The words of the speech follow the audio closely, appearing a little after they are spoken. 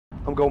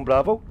I'm going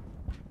Bravo.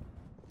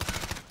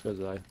 So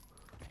did I.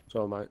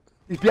 So mate.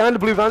 He's behind the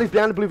blue van, he's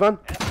behind the blue van.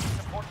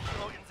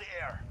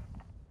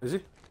 Is he?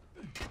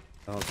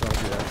 Oh, it's not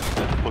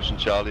there. Pushing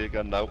Charlie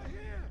again now.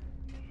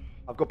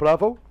 I've got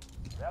Bravo.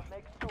 That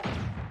makes 2.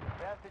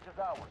 Advantage is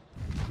ours.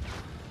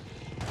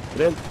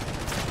 Get in.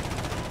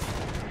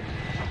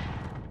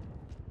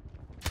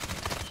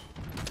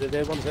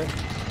 There, one's there.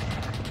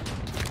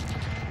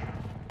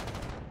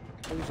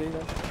 How you see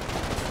that?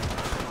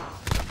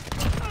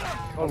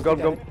 Go on. Get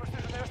down.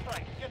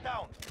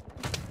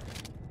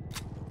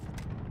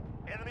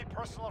 Enemy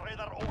personal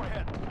radar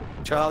overhead.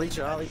 Charlie.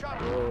 Shot.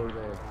 Oh,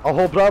 there. I'll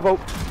hold Bravo.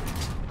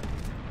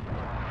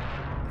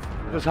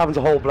 Just having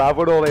to hold Bravo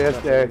with all the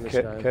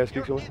care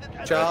streaks on.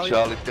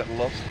 Charlie's getting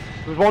lost.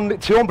 There's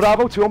 2 on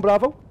Bravo, 2 on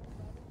Bravo.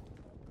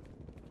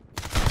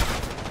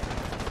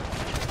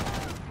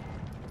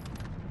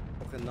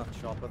 Fucking nut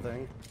chopper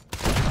thing.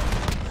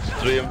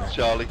 3 of them,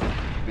 Charlie.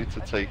 Need to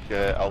take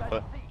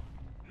Alpha.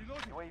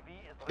 UAV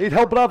is Need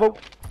help, Bravo. We're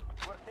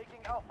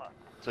taking Alpha.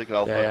 Taking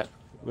Alpha.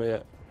 Yeah.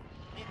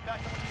 Need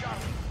backup on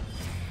Charlie.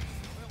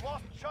 We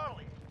lost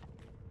Charlie.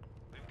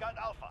 We've got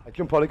Alpha. I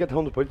jump on and get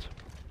 100 points.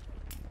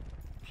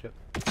 Shit.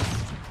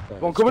 There,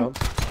 One coming. it's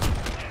gone.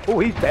 Oh,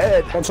 he's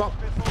dead. One shot.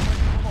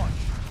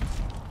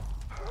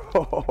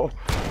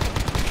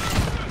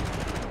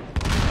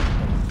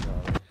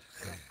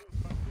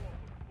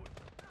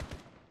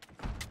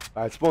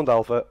 Alright, spawned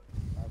Alpha.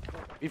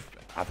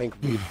 I think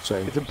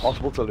Same. it's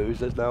impossible to lose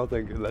this now, I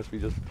think, unless we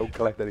just don't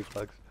collect any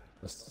flags.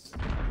 That's-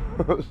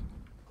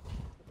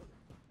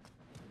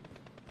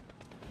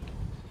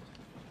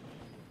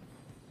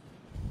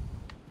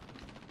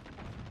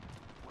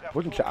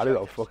 Wouldn't Charlie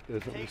though, fuck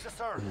this. Take the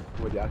surge.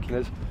 Where the action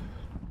is.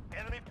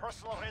 Enemy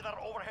personal radar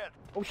overhead.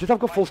 Oh shit, I've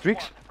got full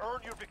streaks.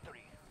 Earn your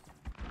victory.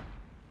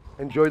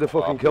 Enjoy the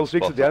fucking I've kill been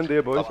streaks at the end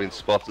here, boys. I've been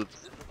spotted.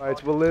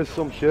 Right, well there's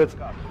some shit.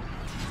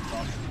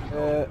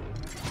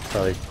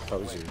 Sorry, that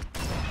was you.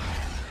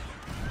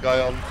 Guy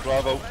on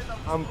Bravo.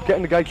 I'm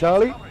getting the guy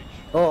Charlie.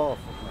 Oh,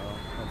 fuck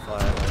no. On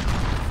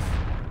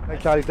fire. Guy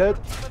Charlie's dead.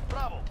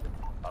 Bravo.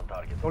 On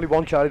target. Only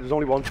one Charlie, there's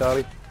only one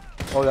Charlie.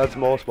 Oh, that's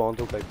more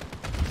spawns, okay.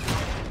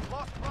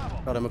 Lost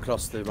Bravo. Got him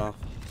across the map.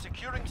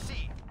 Securing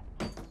C.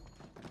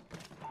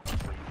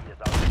 UAV is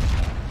out.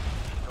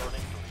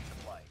 Returning to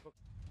resupply.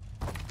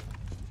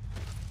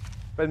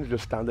 Ben's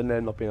just standing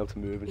there, not being able to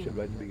move and shit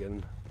right at the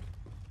beginning.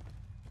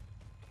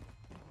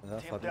 Yeah,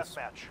 Team fabulous.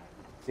 deathmatch.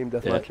 Team Yeah,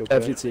 deathmatch, okay.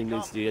 every team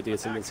needs the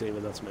idiot in the team,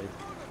 and that's me.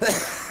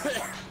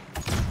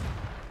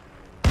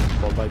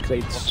 One by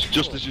crates.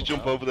 Just as you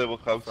jump over there,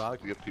 look out. Frag.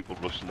 You get people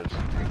rushing this.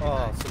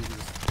 Oh, somebody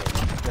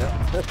just...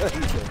 Yeah.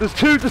 There's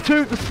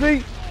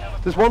 3.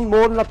 There's one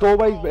more in that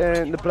doorway,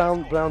 in the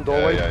brown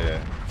doorway.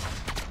 Yeah.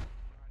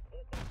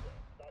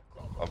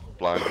 I'm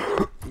blind.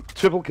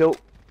 Triple kill.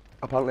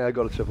 Apparently I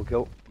got a triple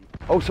kill.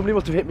 Oh, somebody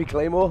must have hit me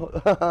Claymore.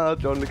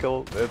 John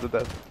Nicole, there's the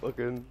death.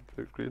 Fucking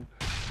screen.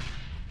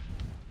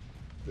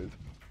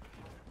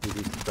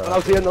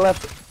 Out here on the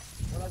left.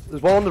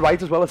 There's one on the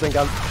right as well, I think.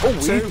 Oh,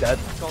 he's dead.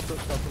 Got him.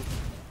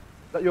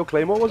 Is that your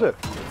Claymore, was it?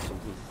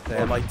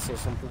 Thermites or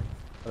something.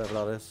 Whatever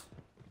that is.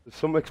 There's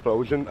some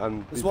explosion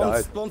and There's he one,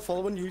 died. one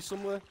following you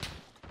somewhere.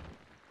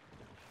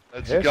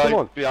 There's Here's a guy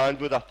someone. behind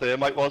where that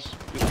thermite was.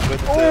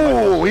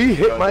 Oh, he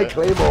hit my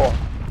Claymore.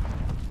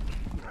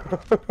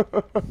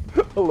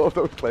 I love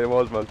those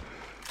Claymores, man.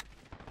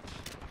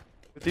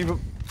 It's even...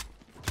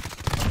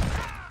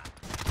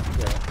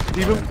 Yeah. It's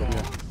even...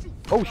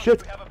 Oh,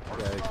 shit. Yeah.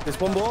 There's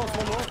one more.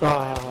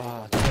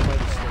 Ah,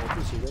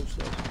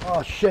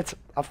 Oh, shit.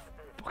 I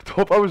fucked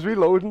up. I was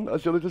reloading. I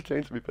should have just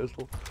changed my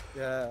pistol.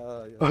 Yeah.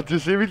 Oh, did you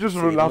see me just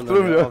run after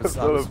him? Yeah.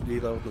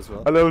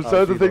 And I was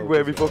trying to think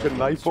where my fucking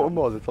knife button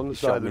was. It's on the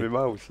side of my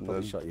mouse. And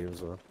then shot you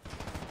as well.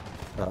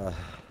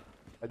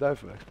 I died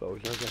from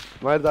explosion, I guess.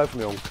 I might have died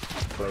from my own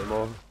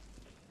Claymore.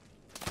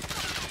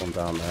 One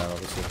down there,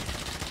 obviously.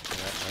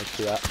 Yeah, I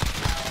see that.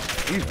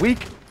 He's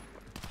weak.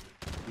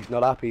 He's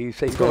not happy. He's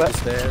safe. He's got the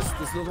stairs.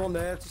 There's another one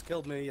there. Just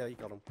killed me. Yeah, you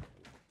got him.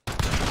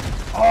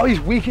 Oh, he's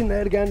weak in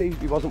there again.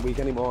 He wasn't weak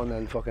anymore, and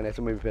then fucking hit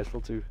him with a pistol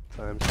 2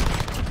 times.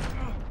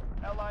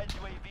 Allied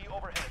UAV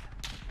overhead.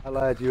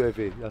 Allied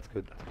UAV. That's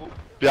good.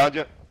 Behind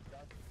you.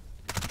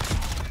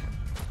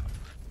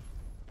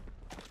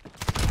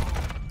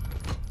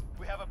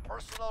 We have a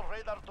personal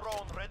radar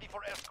drone ready for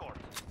escort.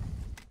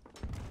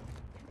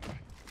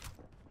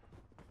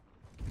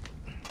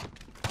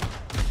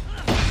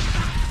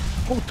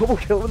 Oh, double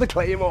kill with the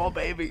Claymore,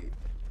 baby.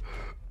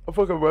 I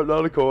fucking went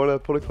round the corner,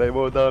 put a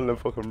Claymore down, and then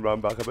fucking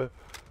ran back a bit.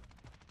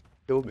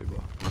 Killed me, bro.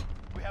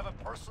 We have a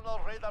personal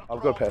radar drone.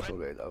 I've got a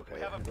personal radar, okay.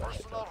 We have a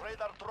personal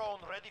radar drone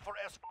ready for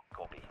escort.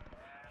 Copy.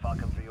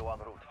 Falcon 301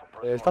 route for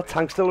personal Is that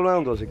tank still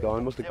around, or is it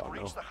gone? Must have They've gone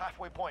now. reached the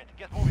halfway point.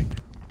 Get moving.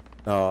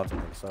 No, I don't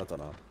think so. I don't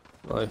know.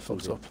 I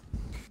fucked up.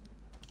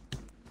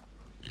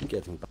 I'm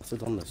getting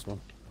battered on this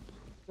one.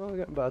 No, we're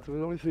getting bad.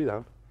 We're only 3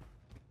 down.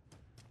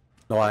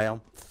 No, I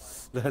am.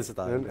 There's a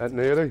diamond. And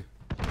nearly.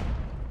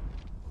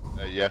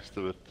 Yes,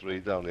 there were 3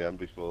 down the end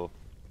before.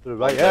 To the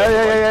right.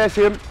 Yeah,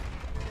 see him.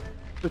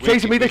 They're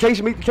chasing me, they're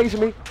chasing me, they're chasing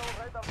me.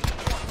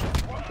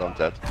 I'm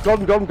dead.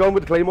 Gone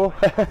with the claymore.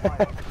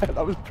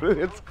 That was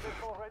brilliant.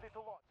 Missile ready to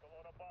launch.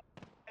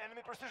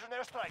 Enemy precision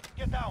airstrike.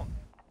 Get down.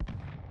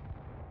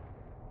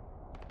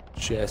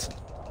 Shit.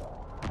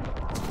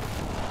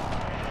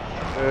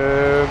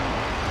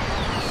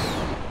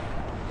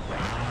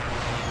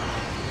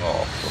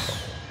 Oh,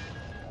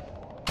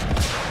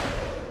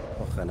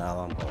 Fucking hell,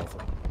 I'm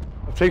awful.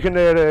 I've taken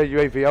their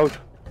UAV out.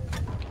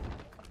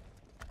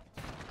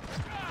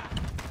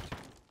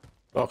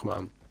 Oh, come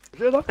on. Is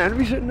there that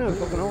enemy sitting there?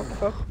 Fucking hell, what the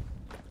fuck?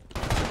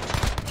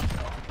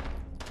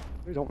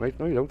 No, you don't, mate.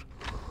 No, you don't.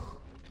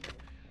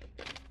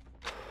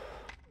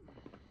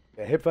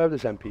 Yeah, hip fire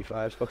this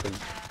MP5's fucking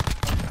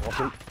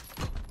awesome.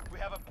 We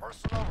have a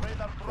personal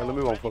radar Yeah, drone. let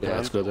me one fucking Yeah,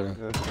 it's good, isn't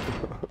it? Yeah.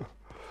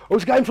 Oh,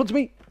 there's a guy in front of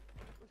me!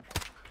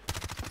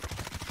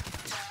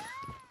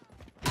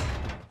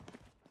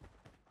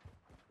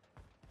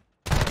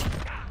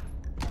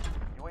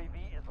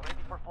 UAV is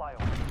ready for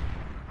flyover.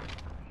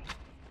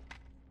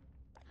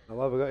 Oh,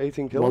 I've got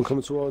 18 kills. One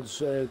coming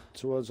towards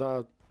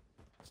our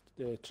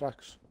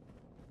tracks.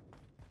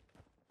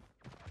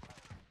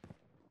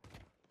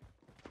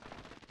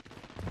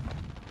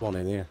 One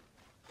in here.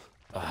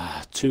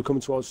 Two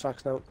coming towards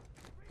tracks now.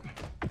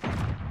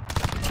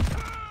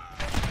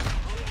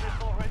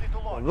 Missile ready to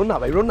launch. Run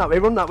that way, run that way,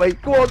 run that way.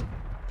 Go on! Did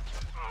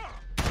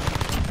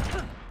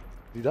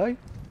he die?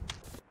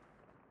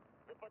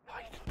 Oh,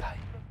 he didn't die.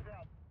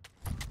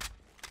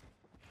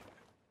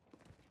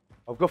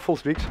 I've got full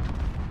streaks.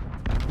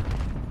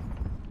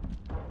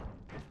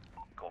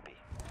 Copy.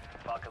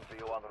 Falcon 3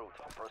 en route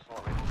for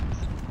personal ready.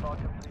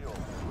 Falcon 3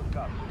 good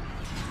copy.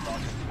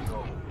 Falcon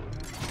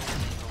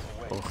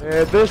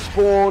 3 They're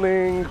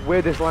spawning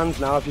where this lands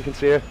now, if you can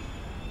see it.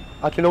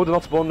 Actually, no, they're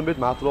not spawning the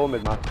mid-map, they're all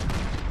mid-map.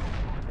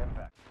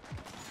 impact.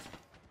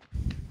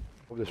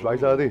 Over this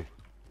right, are they?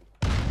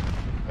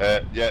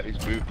 yeah,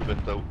 he's moved a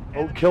bit though.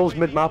 Oh, kills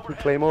mid-map with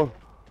Claymore.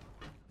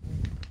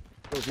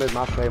 Kills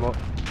mid-map Claymore.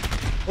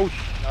 Oh,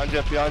 Behind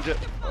you, behind you.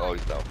 Oh,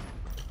 he's down.